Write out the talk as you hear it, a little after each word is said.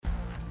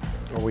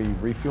Are we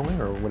refueling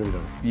or what are we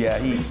doing? Yeah,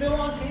 Refill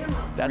on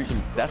camera.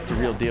 that's the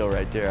real deal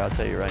right there. I'll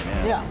tell you right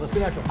now. Yeah, let's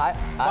be natural.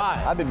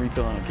 I've been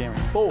refilling on camera.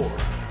 4,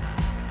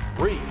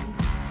 3.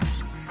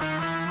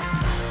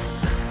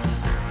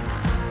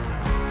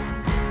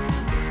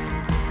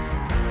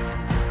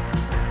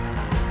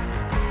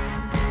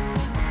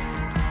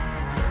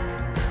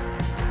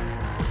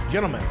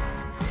 Gentlemen,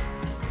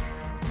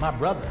 my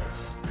brothers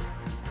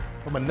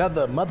from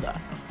another mother,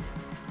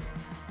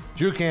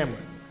 Drew Cameron,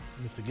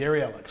 Mr.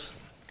 Gary Alex.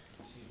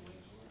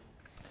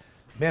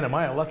 Man, am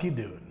I a lucky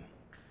dude.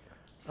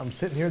 I'm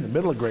sitting here in the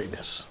middle of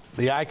greatness,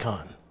 the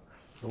icon,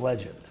 the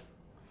legend,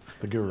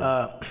 The guru.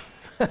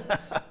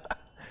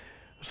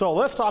 So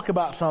let's talk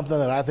about something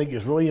that I think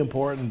is really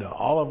important to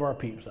all of our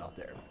peeps out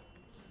there.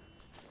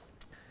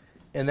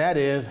 And that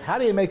is, how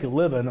do you make a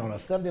living on a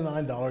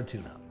 $79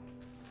 tune-up?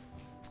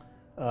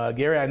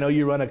 Gary, I know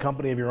you run a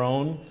company of your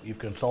own. You've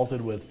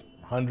consulted with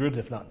hundreds,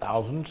 if not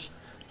thousands.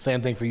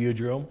 Same thing for you,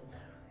 Drew.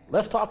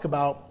 Let's talk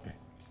about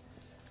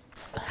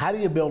how do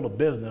you build a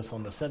business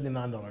on the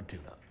 $79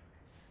 tune-up?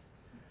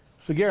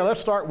 So Gary, let's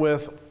start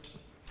with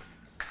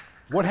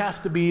what has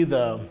to be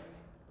the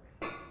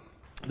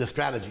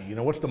strategy? You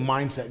know, what's the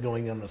mindset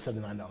going in on a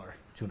 $79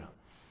 tune-up?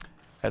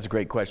 That's a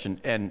great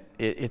question, and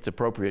it's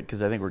appropriate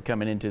because I think we're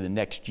coming into the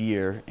next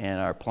year, and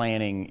our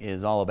planning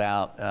is all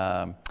about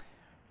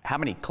how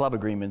many club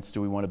agreements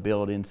do we want to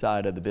build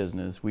inside of the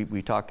business.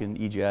 We talk in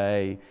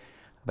EGIA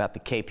about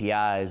the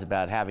KPIs,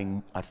 about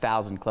having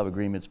 1,000 club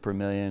agreements per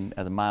million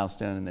as a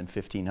milestone, and then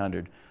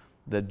 1,500.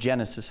 The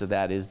genesis of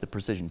that is the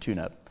precision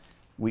tune-up.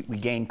 We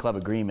gain club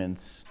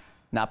agreements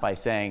not by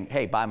saying,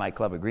 hey, buy my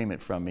club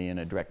agreement from me in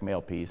a direct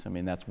mail piece. I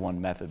mean, that's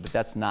one method, but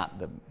that's not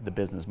the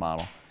business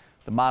model.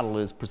 The model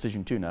is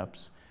precision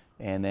tune-ups,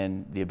 and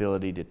then the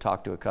ability to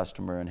talk to a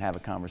customer and have a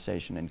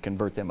conversation and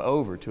convert them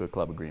over to a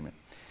club agreement.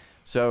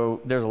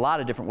 So there's a lot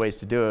of different ways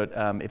to do it.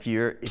 If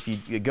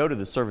you go to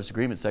the service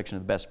agreement section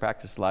of the best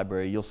practice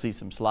library, you'll see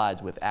some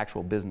slides with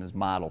actual business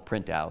model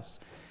printouts.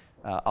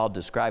 I'll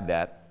describe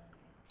that,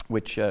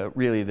 which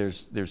really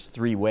there's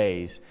 3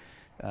 ways.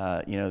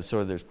 Sort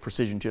of there's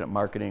precision tune-up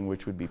marketing,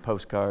 which would be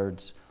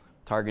postcards,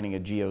 targeting a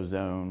geo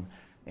zone,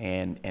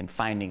 and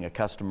finding a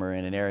customer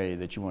in an area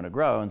that you want to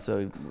grow. And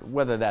so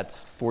whether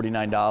that's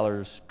 $49,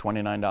 $29,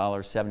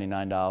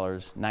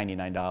 $79,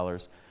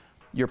 $99,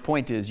 your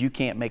point is you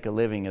can't make a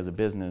living as a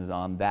business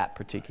on that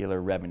particular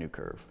revenue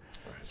curve.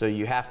 Right. So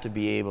you have to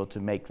be able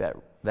to make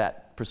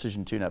that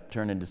precision tune-up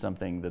turn into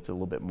something that's a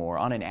little bit more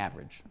on an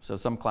average. So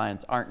some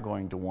clients aren't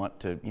going to want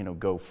to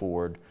go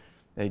forward.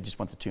 They just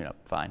want the tune-up,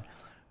 fine.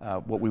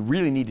 What we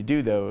really need to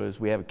do, though, is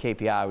we have a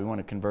KPI. We want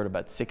to convert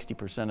about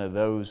 60% of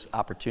those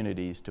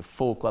opportunities to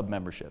full club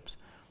memberships.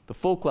 The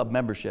full club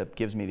membership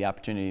gives me the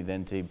opportunity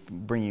then to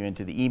bring you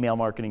into the email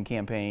marketing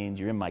campaigns.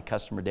 You're in my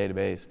customer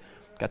database.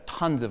 Got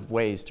tons of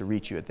ways to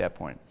reach you at that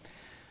point.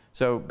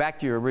 So back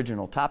to your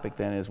original topic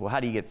then is, well, how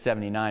do you get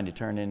 79 to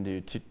turn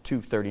into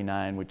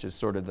 239, which is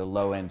sort of the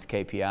low-end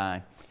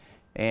KPI?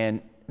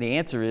 And the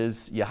answer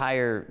is you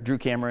hire Drew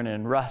Cameron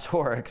and Russ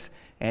Horrocks,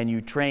 and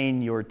you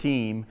train your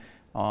team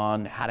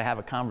on how to have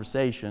a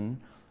conversation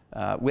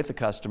with a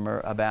customer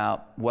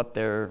about what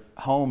their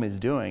home is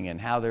doing and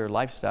how their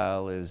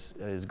lifestyle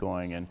is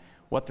going and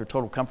what their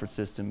total comfort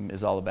system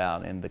is all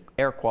about, and the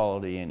air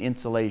quality and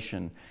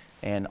insulation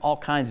and all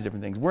kinds of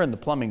different things. We're in the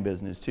plumbing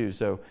business too,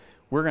 so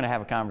we're going to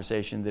have a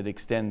conversation that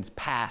extends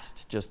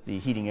past just the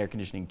heating, air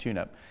conditioning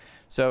tune-up.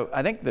 So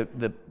I think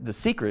the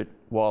secret,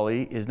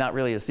 Wally, is not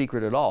really a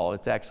secret at all.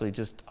 It's actually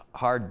just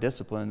hard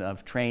discipline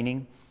of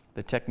training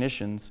the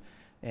technicians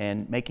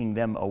and making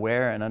them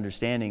aware and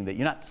understanding that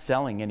you're not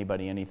selling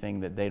anybody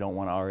anything that they don't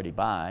want to already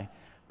buy,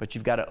 but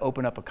you've got to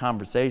open up a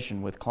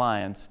conversation with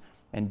clients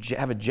and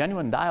have a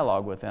genuine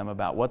dialogue with them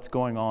about what's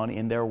going on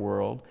in their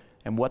world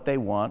and what they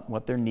want,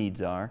 what their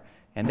needs are,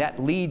 and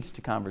that leads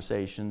to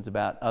conversations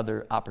about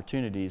other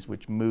opportunities,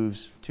 which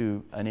moves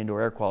to an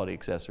indoor air quality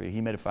accessory, a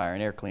humidifier,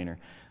 an air cleaner,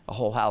 a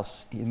whole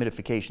house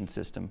humidification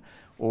system,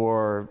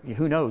 or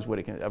who knows what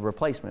a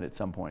replacement at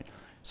some point.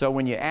 So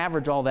when you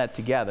average all that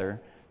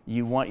together,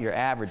 you want your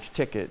average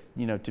ticket,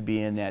 to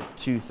be in that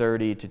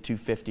 230 to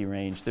 250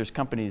 range. There's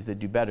companies that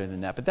do better than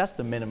that, but that's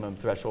the minimum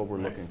threshold we're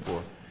looking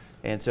for.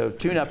 And so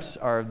tune-ups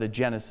are the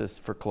genesis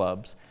for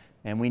clubs,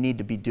 and we need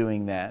to be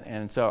doing that.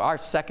 And so our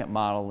second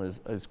model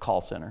is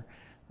call center.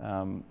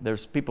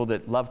 There's people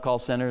that love call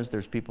centers,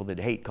 there's people that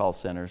hate call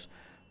centers,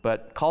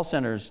 but call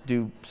centers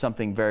do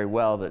something very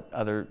well that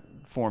other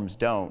forms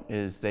don't,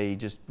 is they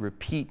just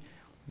repeat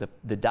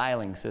the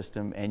dialing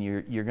system, and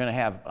you're going to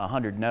have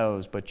 100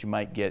 no's, but you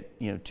might get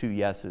 2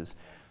 yeses.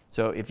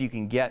 So if you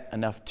can get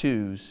enough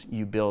 2s,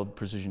 you build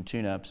precision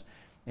tune-ups,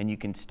 and you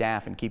can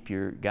staff and keep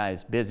your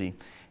guys busy.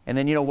 And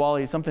then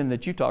Wally, something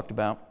that you talked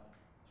about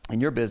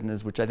in your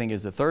business, which I think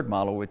is the third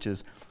model, which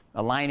is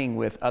aligning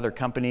with other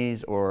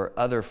companies or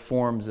other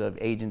forms of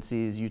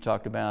agencies. You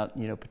talked about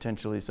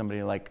potentially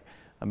somebody like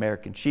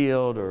American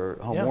Shield or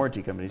home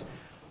warranty companies.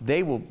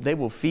 they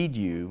will feed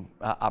you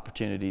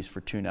opportunities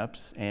for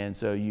tune-ups, and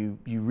so you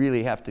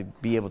really have to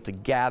be able to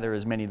gather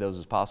as many of those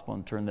as possible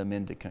and turn them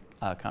into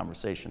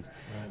conversations.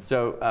 Right.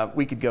 So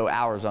we could go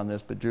hours on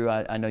this, but Drew,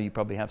 I know you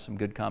probably have some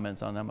good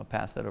comments on them. I'll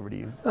pass that over to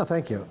you. No,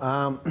 thank you.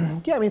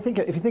 Yeah, I mean,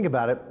 if you think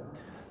about it,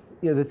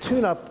 the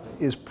tune-up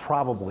is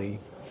probably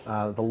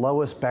the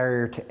lowest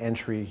barrier to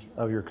entry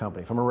of your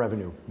company from a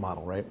revenue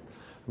model, right?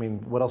 I mean,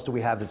 what else do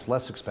we have that's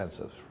less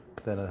expensive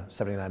than a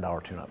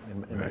 $79 tune-up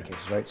in many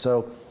cases, right?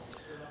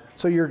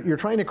 So you're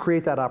trying to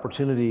create that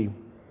opportunity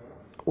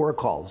or a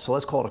call. So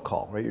let's call it a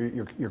call, right?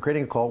 You're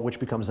creating a call, which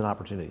becomes an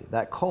opportunity.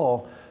 That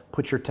call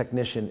puts your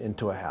technician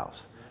into a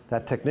house.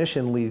 That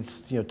technician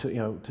leads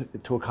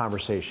to a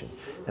conversation.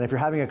 And if you're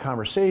having a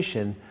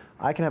conversation,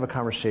 I can have a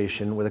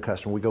conversation with a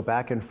customer. We go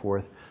back and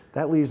forth.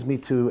 That leads me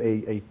to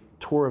a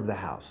tour of the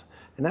house.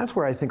 And that's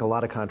where I think a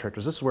lot of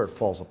contractors, this is where it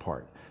falls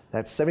apart.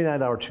 That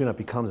 $79 tune-up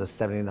becomes a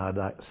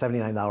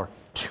 $79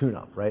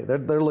 tune-up, right?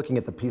 They're looking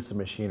at the piece of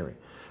machinery,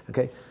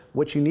 okay?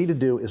 What you need to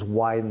do is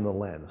widen the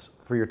lens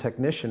for your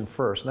technician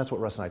first, and that's what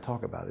Russ and I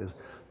talk about, is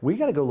we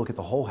gotta go look at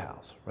the whole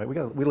house, right? We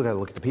gotta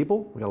look at the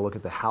people, we gotta look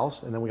at the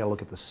house, and then we gotta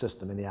look at the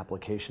system and the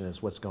application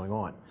is what's going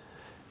on,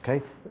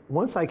 okay?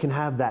 Once I can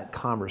have that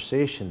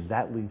conversation,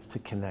 that leads to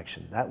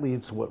connection. That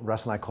leads to what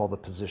Russ and I call the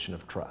position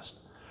of trust.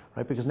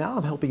 Right? Because now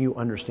I'm helping you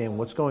understand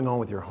what's going on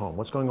with your home,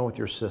 what's going on with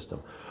your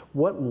system,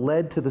 what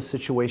led to the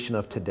situation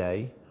of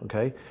today,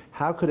 okay?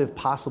 How could it have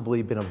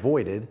possibly been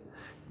avoided?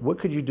 What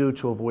could you do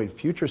to avoid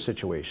future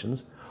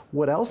situations?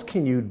 What else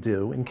can you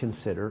do and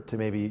consider to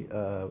maybe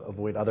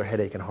avoid other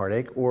headache and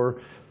heartache,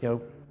 or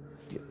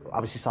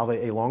obviously solve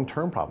a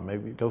long-term problem,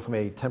 maybe go from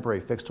a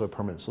temporary fix to a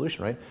permanent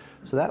solution, right?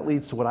 So that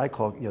leads to what I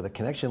call, the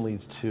connection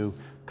leads to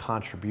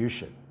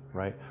contribution,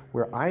 right?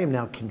 Where I am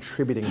now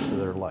contributing to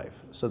their life.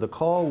 So the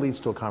call leads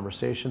to a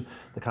conversation,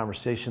 the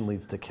conversation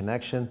leads to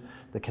connection,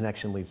 the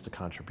connection leads to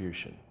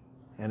contribution.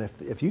 And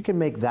if you can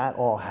make that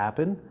all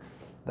happen,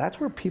 that's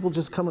where people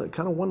just kind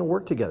of want to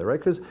work together, right?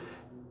 Because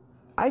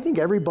I think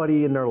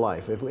everybody in their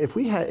life, if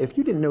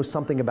you didn't know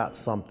something about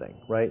something,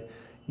 right?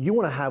 You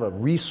want to have a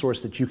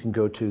resource that you can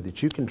go to,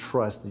 that you can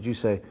trust, that you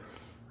say,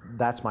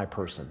 that's my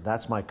person,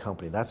 that's my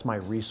company, that's my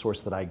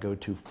resource that I go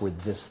to for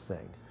this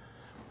thing.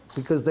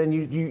 Because then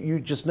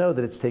you just know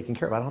that it's taken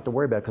care of. I don't have to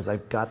worry about it because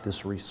I've got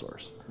this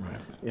resource.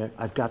 Right.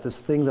 I've got this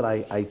thing that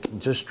I can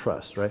just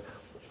trust, right?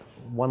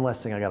 One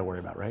less thing I got to worry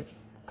about, right?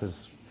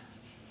 Because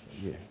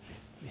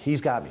he's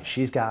got me,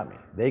 she's got me,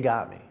 they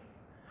got me.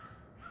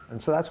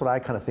 And so that's what I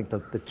kind of think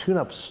that the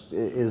tune-up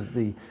is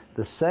the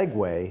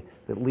segue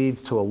that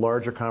leads to a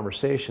larger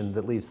conversation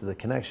that leads to the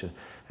connection.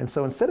 And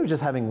so instead of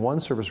just having one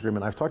service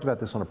agreement, I've talked about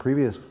this on a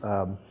previous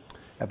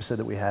episode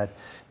that we had,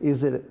 is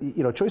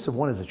that choice of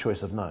one is a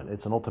choice of none.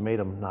 It's an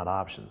ultimatum, not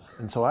options.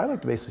 And so I like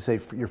to basically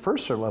say your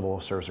first level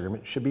of service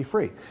agreement should be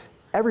free.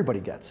 Everybody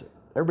gets it.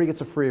 Everybody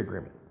gets a free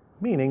agreement,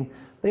 meaning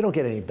they don't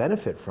get any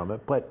benefit from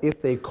it, but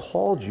if they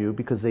called you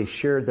because they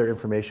shared their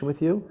information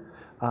with you,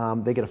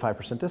 they get a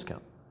 5%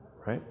 discount,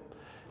 right?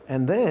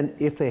 And then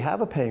if they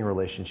have a paying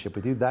relationship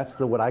with you, that's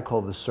what I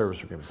call the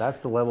service agreement. That's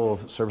the level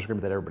of service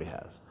agreement that everybody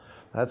has.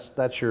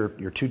 That's your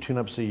 2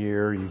 tune-ups a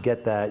year, you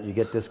get that, you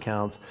get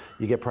discounts,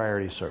 you get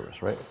priority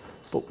service, right?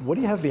 But what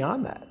do you have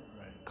beyond that?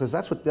 Because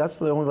that's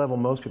the only level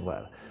most people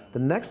have. The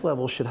next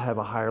level should have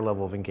a higher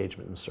level of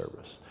engagement and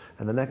service.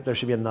 And there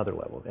should be another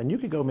level. And you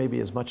could go maybe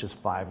as much as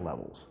 5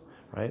 levels,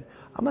 right?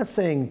 I'm not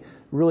saying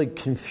really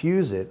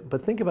confuse it,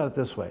 but think about it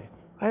this way.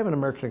 I have an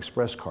American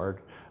Express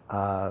card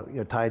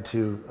tied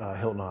to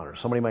Hilton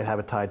Honors. Somebody might have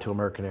it tied to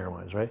American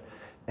Airlines, right?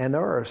 And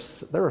there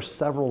are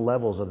several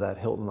levels of that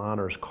Hilton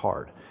Honors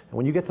card. And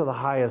when you get to the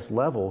highest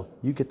level,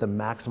 you get the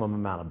maximum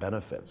amount of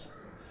benefits.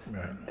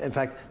 Right. In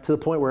fact, to the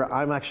point where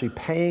I'm actually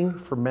paying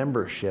for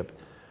membership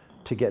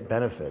to get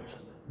benefits,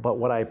 but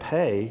what I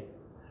pay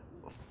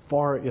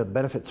the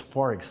benefits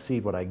far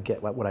exceed what I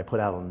get, what I put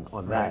out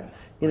on that,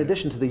 in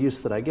addition to the use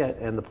that I get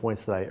and the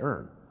points that I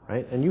earn,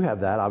 right? And you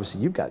have that,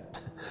 obviously you've got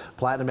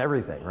platinum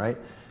everything, right?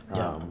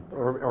 Yeah.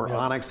 Or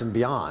Onyx and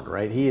beyond,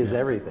 right? He is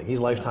everything. He's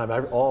lifetime,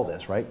 all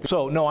this, right?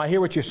 So, no, I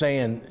hear what you're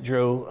saying,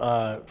 Drew.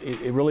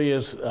 It really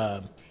is,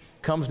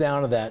 comes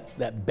down to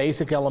that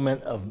basic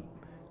element of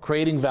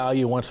creating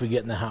value once we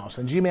get in the house.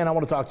 And G-Man, I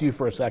want to talk to you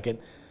for a second,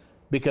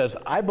 because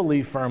I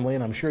believe firmly,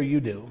 and I'm sure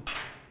you do,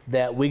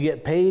 that we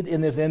get paid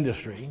in this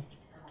industry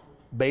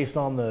based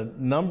on the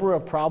number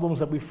of problems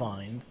that we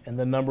find and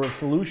the number of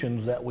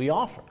solutions that we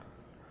offer.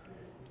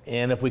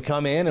 And if we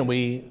come in and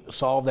we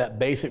solve that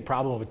basic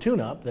problem of a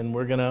tune-up, then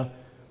we're gonna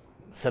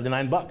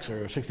 $79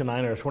 or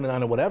 $69 or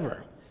 $29 or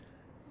whatever.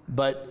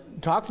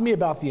 But talk to me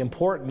about the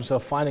importance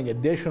of finding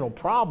additional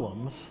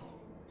problems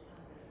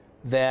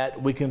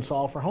that we can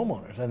solve for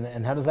homeowners,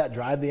 and how does that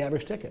drive the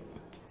average ticket?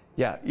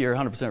 Yeah, you're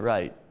 100%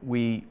 right.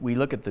 We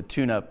look at the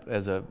tune-up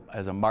as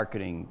a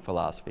marketing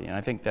philosophy, and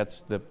I think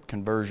that's the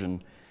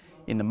conversion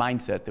in the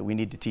mindset that we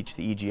need to teach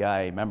the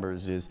EGI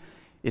members is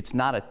it's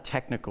not a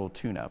technical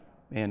tune-up.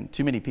 And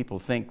too many people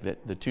think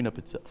that the tune-up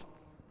itself,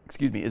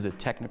 is a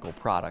technical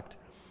product.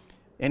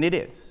 And it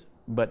is.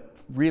 But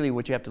really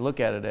what you have to look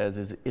at it as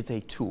is it's a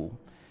tool.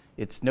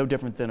 It's no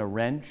different than a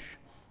wrench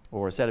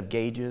or a set of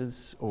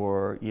gauges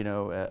or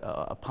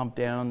a pump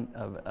down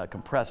of a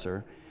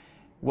compressor.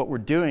 What we're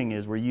doing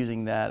is we're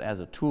using that as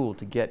a tool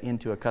to get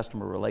into a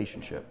customer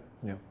relationship.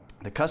 Yeah.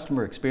 The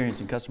customer experience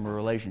and customer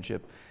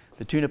relationship,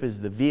 the tune-up is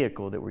the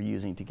vehicle that we're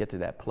using to get to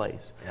that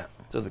place. Yeah.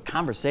 So the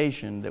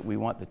conversation that we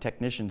want the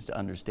technicians to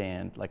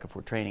understand, like if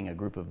we're training a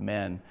group of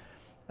men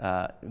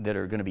that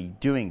are going to be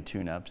doing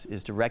tune-ups,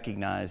 is to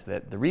recognize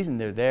that the reason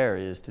they're there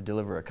is to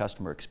deliver a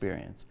customer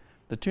experience.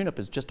 The tune-up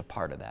is just a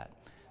part of that.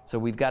 So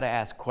we've got to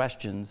ask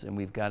questions and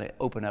we've got to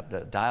open up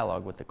the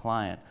dialogue with the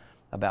client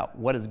about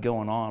what is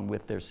going on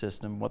with their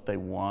system, what they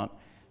want.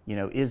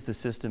 Is the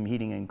system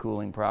heating and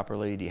cooling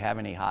properly? Do you have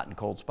any hot and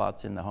cold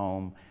spots in the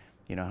home?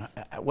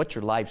 What's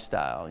your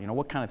lifestyle?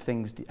 What kind of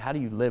things, how do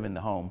you live in the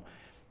home?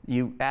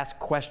 You ask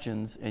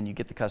questions and you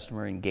get the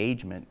customer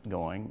engagement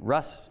going.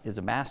 Russ is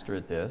a master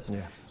at this.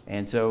 Yes.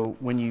 And so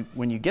when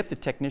you get the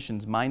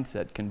technician's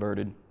mindset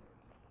converted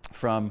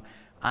from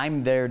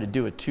I'm there to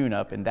do a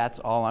tune-up and that's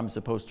all I'm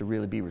supposed to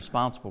really be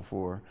responsible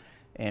for,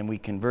 and we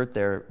convert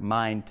their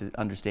mind to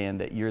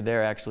understand that you're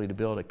there actually to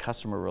build a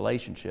customer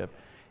relationship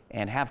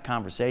and have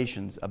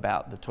conversations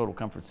about the total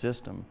comfort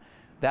system,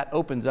 that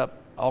opens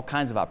up all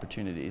kinds of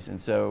opportunities. And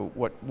so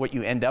what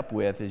you end up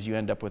with is you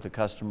end up with a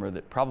customer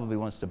that probably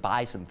wants to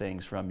buy some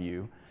things from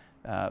you.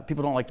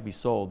 People don't like to be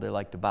sold, they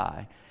like to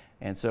buy.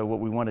 And so what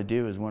we want to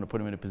do is we want to put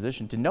them in a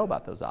position to know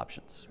about those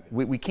options.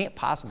 We can't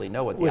possibly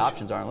know what the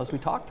options are unless we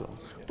talk to them.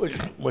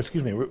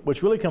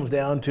 Which really comes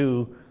down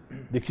to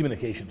the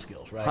communication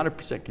skills, right?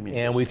 100%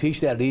 communication. And we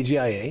teach that at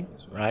EGIA,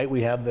 right?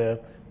 We have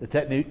the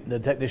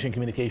technician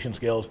communication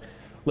skills.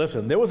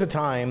 Listen, there was a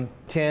time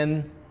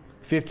 10,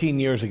 15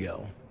 years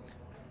ago,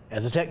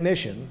 as a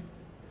technician,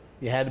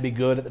 you had to be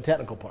good at the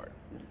technical part.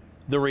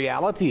 The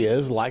reality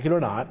is, like it or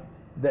not,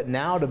 that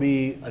now to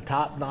be a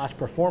top-notch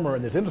performer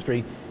in this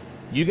industry,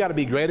 you got to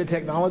be great at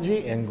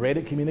technology and great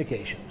at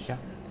communications. Yeah.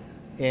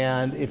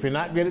 And if you're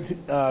not great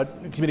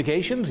at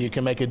communications, you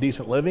can make a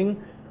decent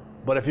living.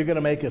 But if you're going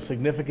to make a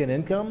significant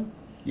income,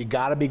 you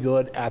got to be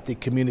good at the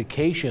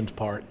communications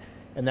part.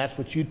 And that's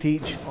what you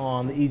teach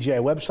on the EGI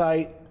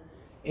website.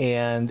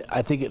 And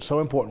I think it's so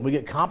important. We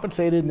get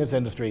compensated in this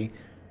industry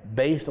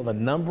based on the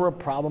number of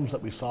problems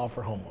that we solve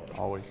for homeowners.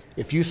 Always.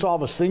 If you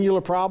solve a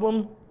singular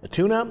problem, a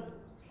tune-up,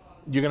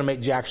 you're going to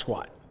make jack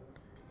squat.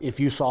 If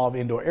you solve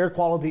indoor air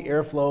quality,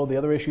 airflow, the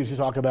other issues you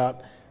talk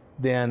about,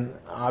 then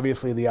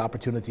obviously the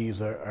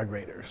opportunities are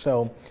greater.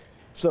 So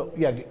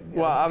yeah.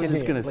 Well, I was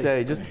just going to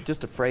say,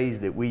 just a phrase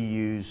that we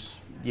use,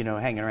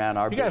 hanging around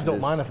our business. You guys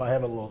don't mind if I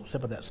have a little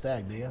sip of that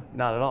Stag, do you?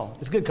 Not at all.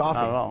 It's good coffee.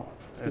 Not at all.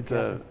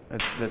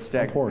 That's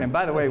Stag. Important. And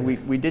by the way,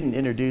 we didn't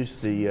introduce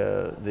the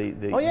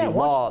Why don't you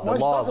Law's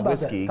talk about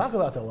whiskey. Talk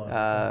about the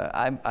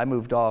Law. I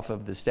moved off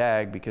of the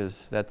Stag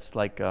because that's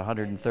like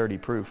 130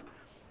 proof.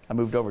 I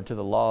moved over to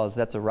the Laws.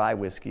 That's a rye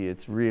whiskey.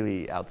 It's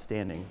really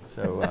outstanding.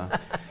 So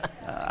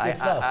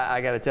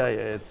I got to tell you,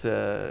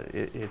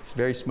 it's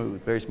very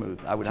smooth, very smooth.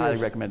 I would highly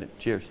recommend it.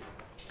 Cheers.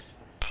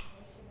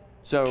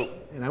 So,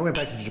 And I went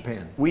back to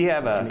Japan. we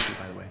have Kaneki,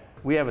 by the way.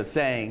 we have a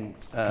saying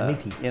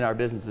Kaneki. in our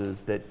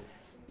businesses that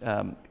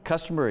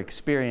customer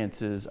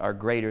experiences are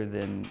greater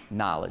than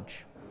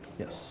knowledge.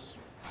 Yes.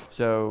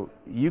 So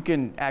you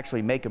can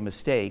actually make a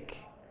mistake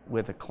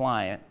with a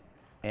client,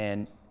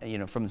 and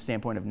from the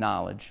standpoint of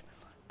knowledge.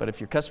 But if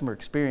your customer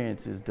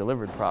experience is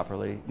delivered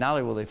properly, not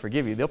only will they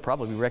forgive you, they'll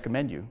probably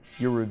recommend you.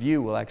 Your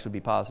review will actually be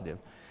positive.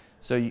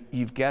 So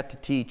you've got to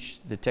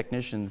teach the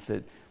technicians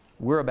that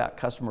we're about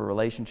customer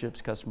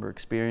relationships, customer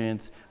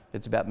experience.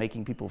 It's about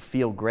making people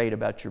feel great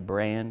about your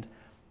brand.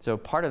 So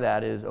part of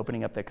that is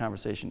opening up that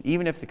conversation.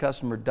 Even if the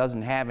customer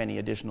doesn't have any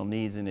additional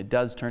needs and it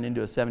does turn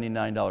into a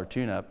 $79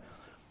 tune-up,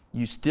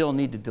 you still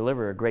need to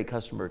deliver a great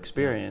customer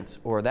experience,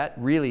 or that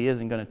really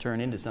isn't going to turn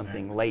into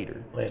something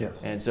later.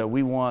 Yes. And so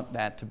we want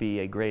that to be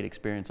a great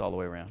experience all the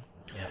way around.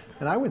 Yeah.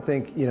 And I would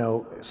think,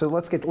 so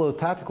let's get a little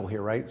tactical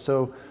here, right?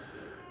 So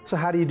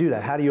how do you do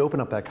that? How do you open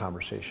up that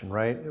conversation,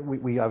 right?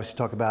 We obviously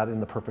talk about it in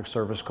the Perfect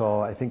Service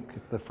Call. I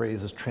think the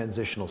phrase is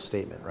transitional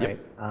statement, right?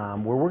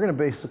 Yep. Where we're going to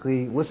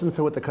basically listen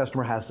to what the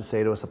customer has to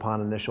say to us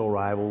upon initial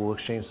arrival. We'll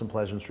exchange some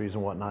pleasantries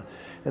and whatnot.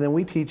 And then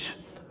we teach,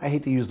 I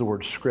hate to use the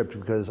word script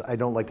because I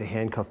don't like to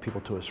handcuff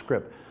people to a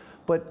script.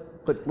 But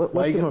let's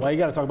give them Why you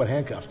got to talk about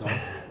handcuffs, Tom?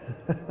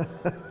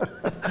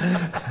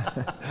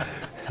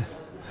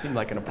 Seemed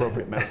like an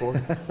appropriate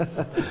metaphor.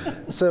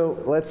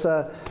 So let's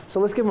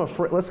give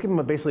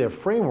them basically a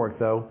framework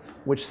though,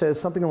 which says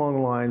something along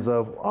the lines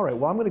of, all right,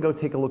 well I'm going to go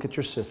take a look at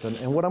your system,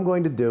 and what I'm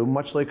going to do,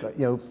 much like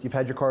you've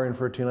had your car in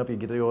for a tune-up, you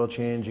get the oil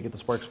change, you get the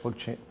spark plugs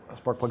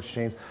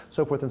changed,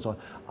 so forth and so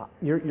on.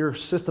 Your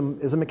system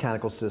is a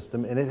mechanical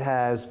system, and it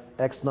has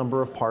X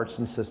number of parts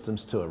and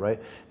systems to it,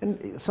 right?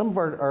 And some of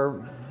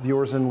our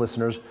viewers and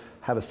listeners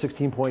have a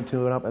 16-point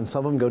tune-up, and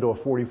some of them go to a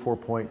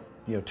 44-point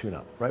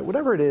tune-up, right?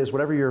 Whatever it is,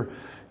 whatever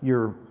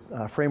your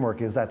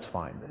framework is, that's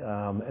fine.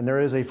 And there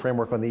is a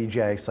framework on the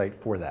EGIA site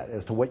for that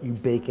as to what you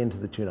bake into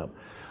the tune-up.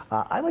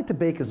 I like to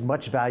bake as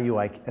much value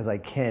as I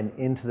can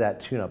into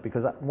that tune-up,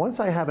 because once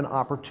I have an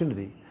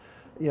opportunity,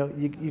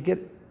 you get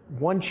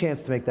one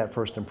chance to make that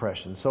first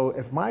impression. So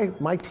if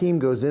my team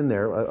goes in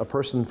there, a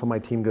person from my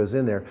team goes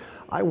in there,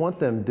 I want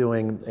them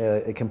doing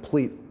a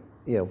complete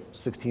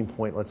 16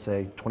 point, let's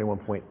say 21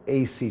 point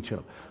AC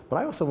tune-up. But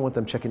I also want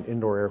them checking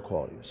indoor air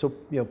quality. So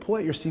pull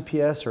out your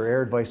CPS or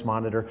air advice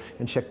monitor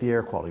and check the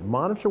air quality.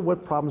 Monitor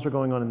what problems are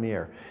going on in the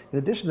air. In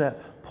addition to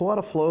that, pull out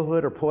a flow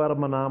hood or pull out a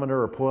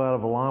manometer or pull out a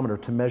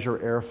velometer to measure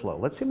airflow.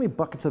 Let's see how many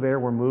buckets of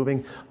air we're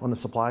moving on the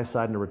supply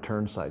side and the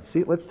return side.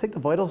 See, let's take the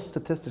vital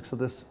statistics of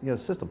this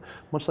system,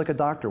 much like a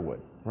doctor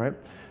would, right?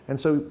 And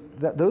so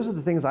those are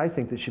the things I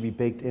think that should be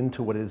baked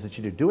into what it is that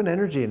you do. Do an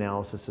energy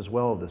analysis as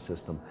well of the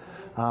system.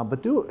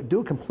 But do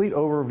a complete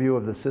overview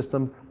of the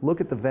system.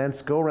 Look at the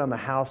vents, go around the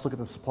house, look at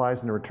the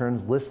supplies and the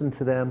returns, listen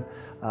to them.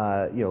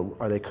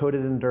 Are they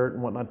coated in dirt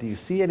and whatnot? Do you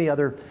see any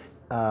other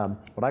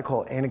what I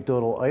call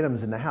anecdotal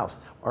items in the house?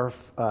 Are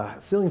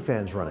ceiling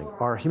fans running?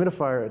 Are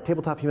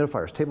tabletop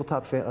humidifiers,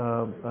 tabletop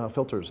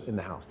filters in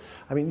the house?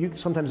 I mean, you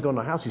sometimes go in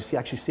a house, you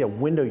actually see a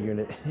window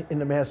unit in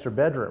the master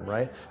bedroom,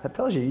 right? That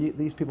tells you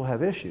these people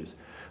have issues.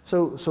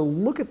 So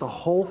look at the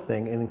whole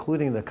thing, and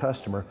including the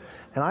customer.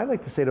 And I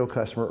like to say to a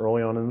customer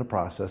early on in the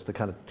process to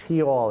kind of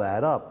tee all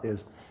that up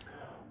is,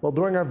 well,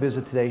 during our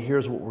visit today,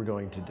 here's what we're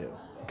going to do.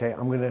 Okay,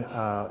 I'm going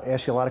to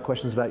ask you a lot of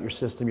questions about your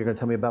system. You're going to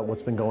tell me about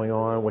what's been going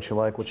on, what you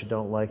like, what you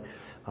don't like,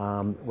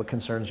 what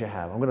concerns you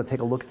have. I'm going to take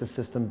a look at the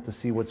system to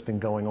see what's been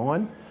going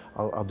on.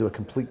 I'll do a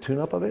complete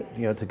tune-up of it,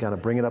 to kind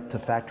of bring it up to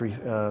factory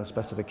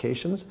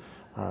specifications,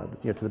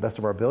 to the best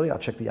of our ability. I'll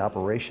check the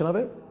operation of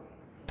it.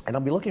 And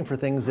I'll be looking for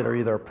things that are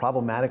either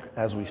problematic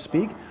as we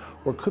speak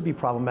or could be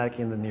problematic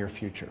in the near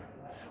future.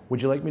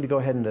 Would you like me to go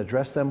ahead and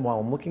address them while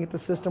I'm looking at the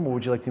system, or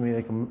would you like me to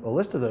make a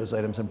list of those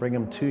items and bring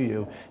them to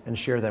you and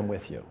share them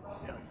with you?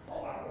 Yeah.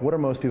 What are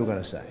most people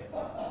going to say?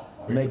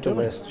 Make the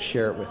list,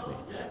 share it with me.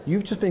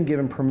 You've just been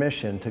given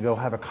permission to go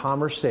have a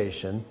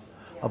conversation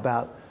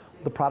about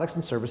the products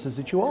and services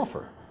that you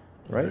offer,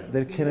 right?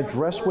 That can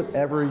address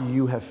whatever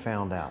you have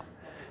found out.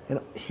 And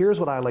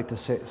here's what I like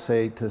to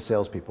say to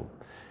salespeople.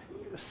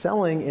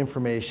 Selling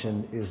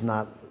information is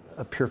not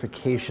a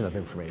purification of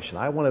information.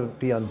 I want to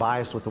be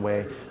unbiased with the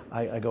way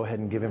I go ahead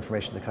and give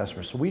information to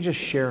customers. So we just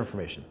share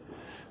information.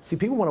 See,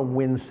 people want to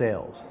win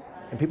sales,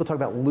 and people talk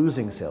about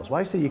losing sales. Well,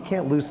 I say you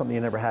can't lose something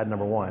you never had,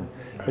 number one,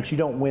 but you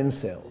don't win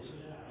sales,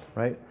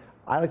 right?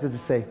 I like to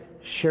just say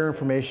share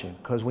information,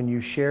 because when you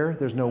share,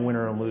 there's no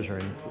winner and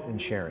loser in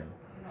sharing.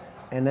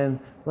 And then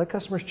let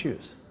customers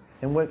choose.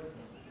 And what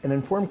an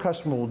informed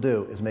customer will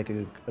do is make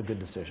a good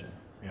decision.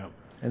 Yeah.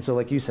 And so,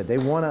 like you said, they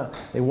want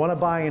to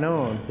buy and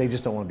own. They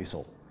just don't want to be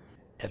sold.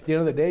 At the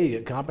end of the day, you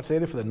get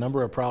compensated for the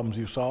number of problems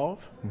you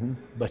solve,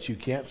 but you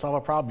can't solve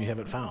a problem you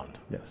haven't found.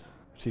 Yes.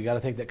 So you got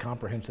to take that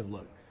comprehensive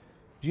look.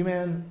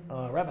 G-Man,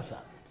 wrap us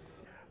up.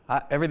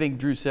 Everything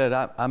Drew said,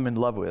 I'm in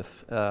love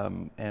with,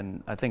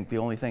 and I think the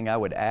only thing I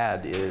would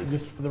add is...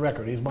 Just for the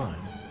record, he's mine.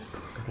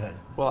 Go ahead.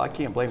 Well, I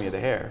can't blame you, the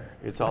hair.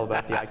 It's all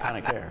about the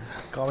iconic hair.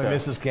 Call me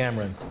Mrs.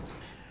 Cameron.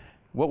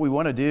 What we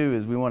want to do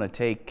is we want to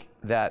take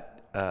that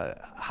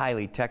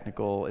highly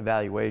technical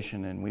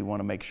evaluation, and we want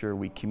to make sure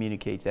we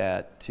communicate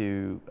that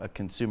to a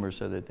consumer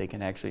so that they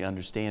can actually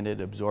understand it,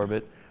 absorb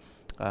it.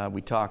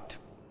 We talked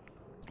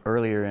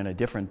earlier in a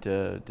different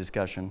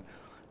discussion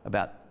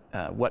about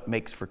what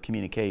makes for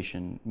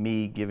communication.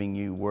 Me giving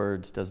you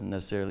words doesn't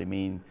necessarily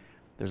mean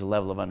there's a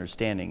level of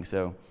understanding.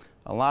 So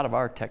a lot of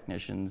our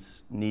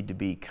technicians need to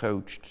be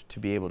coached to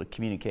be able to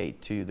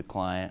communicate to the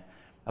client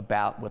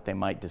about what they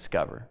might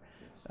discover.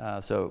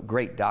 So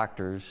great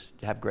doctors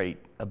have great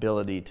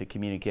ability to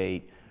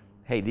communicate,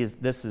 hey,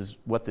 this is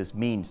what this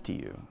means to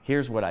you.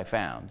 Here's what I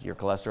found. Your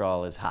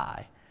cholesterol is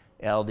high.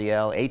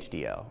 LDL,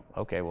 HDL.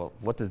 Okay, well,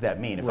 what does that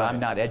mean? If I'm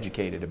not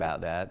educated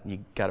about that, you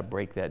got to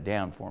break that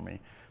down for me.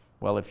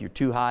 Well, if you're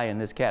too high in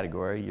this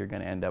category, you're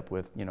going to end up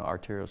with,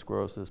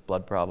 arteriosclerosis,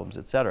 blood problems,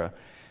 et cetera.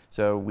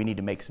 So we need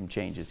to make some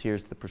changes.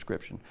 Here's the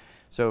prescription.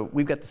 So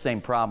we've got the same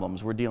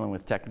problems. We're dealing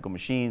with technical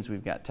machines.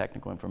 We've got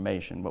technical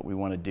information. What we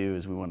want to do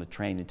is we want to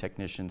train the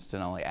technicians to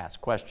not only ask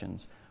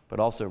questions, but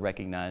also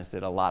recognize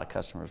that a lot of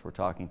customers we're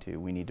talking to,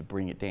 we need to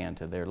bring it down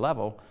to their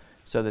level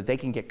so that they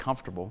can get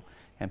comfortable.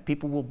 And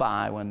people will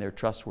buy when they're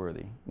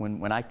trustworthy.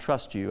 When I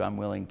trust you, I'm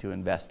willing to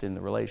invest in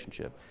the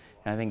relationship.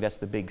 And I think that's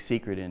the big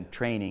secret in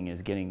training,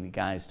 is getting the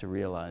guys to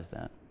realize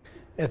that.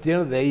 At the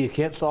end of the day, you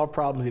can't solve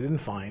problems you didn't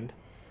find.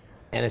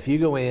 And if you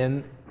go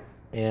in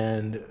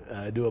and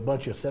do a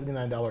bunch of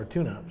 $79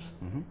 tune-ups,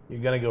 you're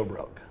going to go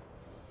broke.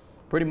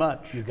 Pretty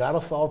much. You got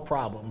to solve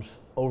problems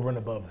over and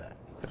above that.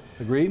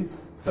 Agreed?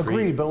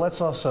 Agreed, but let's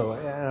also,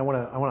 and I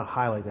want to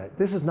highlight that,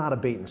 this is not a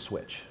bait and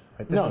switch.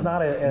 Right? This No, is not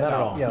not at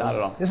all. Not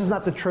at all. This is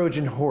not the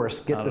Trojan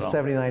horse, get Not the at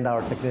all.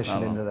 $79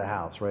 technician into the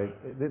house, right?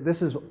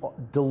 This is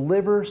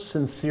deliver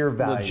sincere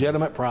value.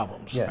 Legitimate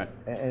problems. Yeah,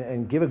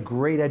 and give a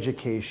great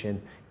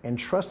education and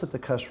trust that the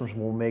customers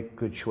will make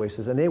good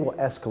choices, and they will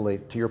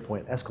escalate, to your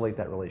point, escalate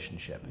that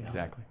relationship.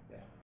 Exactly.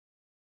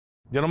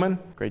 Gentlemen,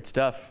 Great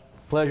stuff.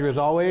 pleasure as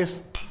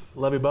always.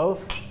 Love you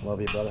both.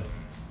 Love you, brother.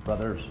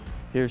 Brothers.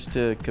 Here's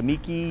to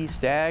Kamiki,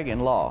 Stagg,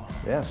 and Law.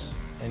 Yes.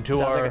 And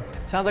to our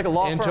Sounds like a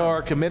law and firm. to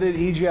our committed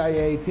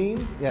EGIA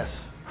team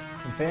Yes.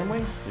 and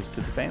family. Here's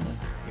to the family.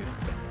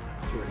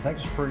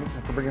 Thanks for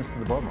bringing us to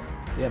the boardroom.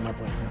 Yeah, my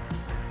pleasure.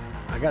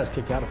 I got us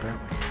kicked out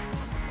apparently.